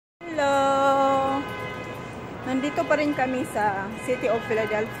nandito pa rin kami sa City of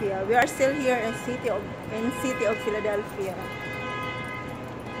Philadelphia. We are still here in City of Philadelphia.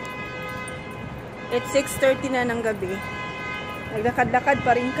 It's 6:30 na ng gabi. Naglakad-lakad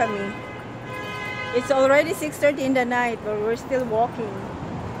pa rin kami. It's already 6:30 in the night, but we're still walking.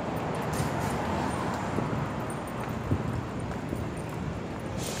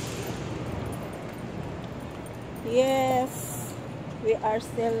 Yes, we are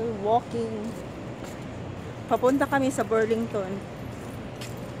still walking. Papunta kami sa Burlington.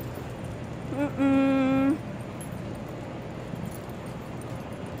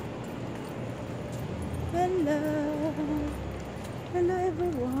 Hello. Hello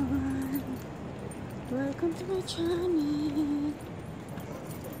everyone. Welcome to my channel.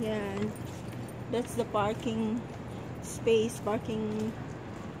 Yan. That's the parking space, parking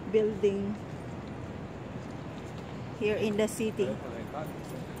building here in the city.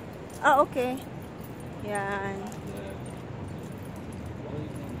 Ah, okay. Yan.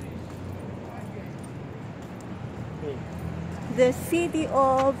 The City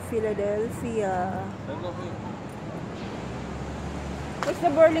of Philadelphia. What's the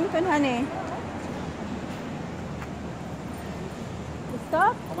Burlington, honey?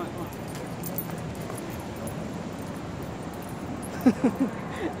 Stop? Come on, come on.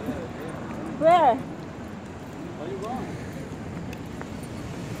 Where? Where you going?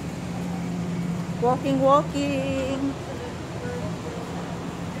 Walking, walking.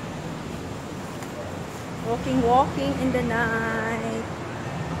 Walking, walking in the night.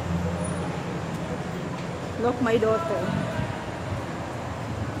 Look, my daughter.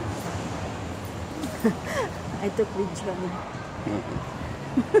 I took video.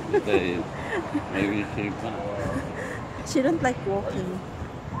 Maybe She don't like walking.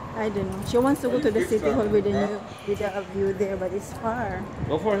 I don't know. She wants to go to the city hall with a view there, but it's far.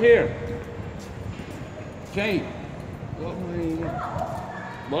 go for here. Jane. Go for here.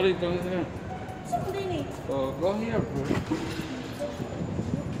 Burlington is there. Go here.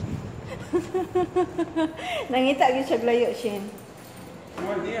 Nangita gyud siya layo, Shin. Come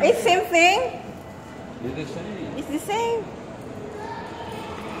on, dear. It's same thing. It's the same. It's the same.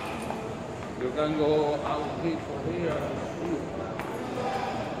 You can go out here for here.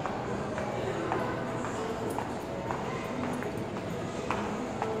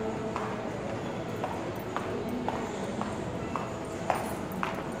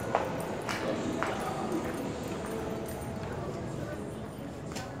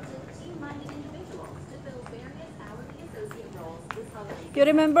 You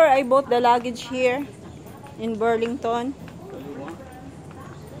remember I bought the luggage here in Burlington?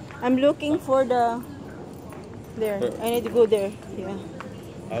 I'm looking for the... There. I need to go there. Yeah.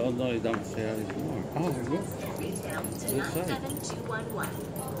 I don't know if downstairs is more. Oh, look. This side.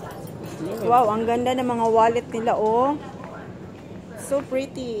 Wow, ang ganda ng mga wallet nila, oh. So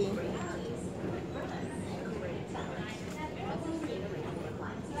pretty.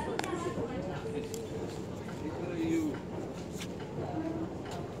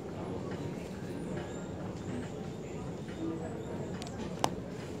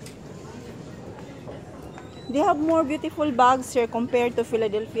 They have more beautiful bags here compared to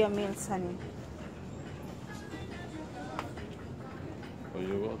Philadelphia Mills, honey. So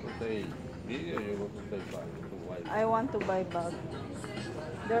you want to take video, you want to take back to white. I want to buy bag.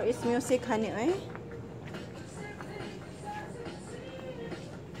 There is music, honey, eh?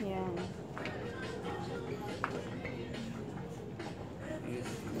 Yeah.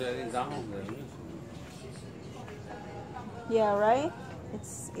 It's very down there. Yeah, right?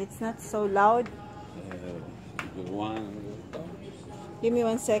 It's not so loud. The one. Give me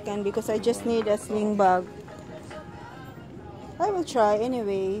 1 second because I just need a sling bag. I will try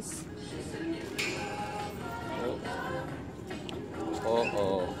anyways.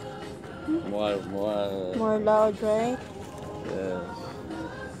 Oh. More. More loud, right? Yes.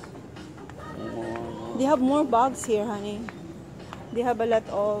 They have more bags here, honey. They have a lot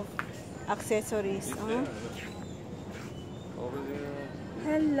of accessories. Over there.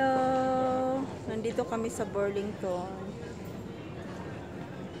 Hello! Nandito kami sa Burlington.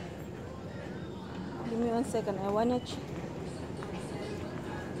 Give me 1 second. I wanna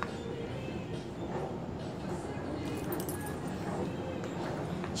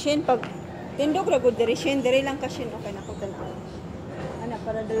Shin, pag tindog ra gud diri, Shin, diri lang ka, Shin. Okay na ko tanaw. Ana,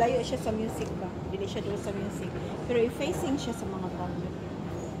 para dalayo siya sa music ba? Dili siya doon sa music. Pero i-facing siya sa mga bag.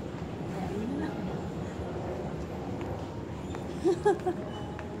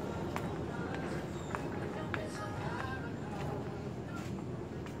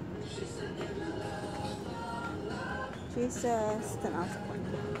 Jesus, tanaw sa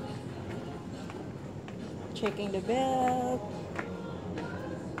kanya. checking the belt.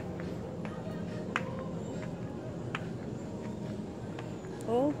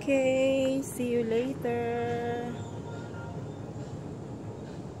 Okay, see you later.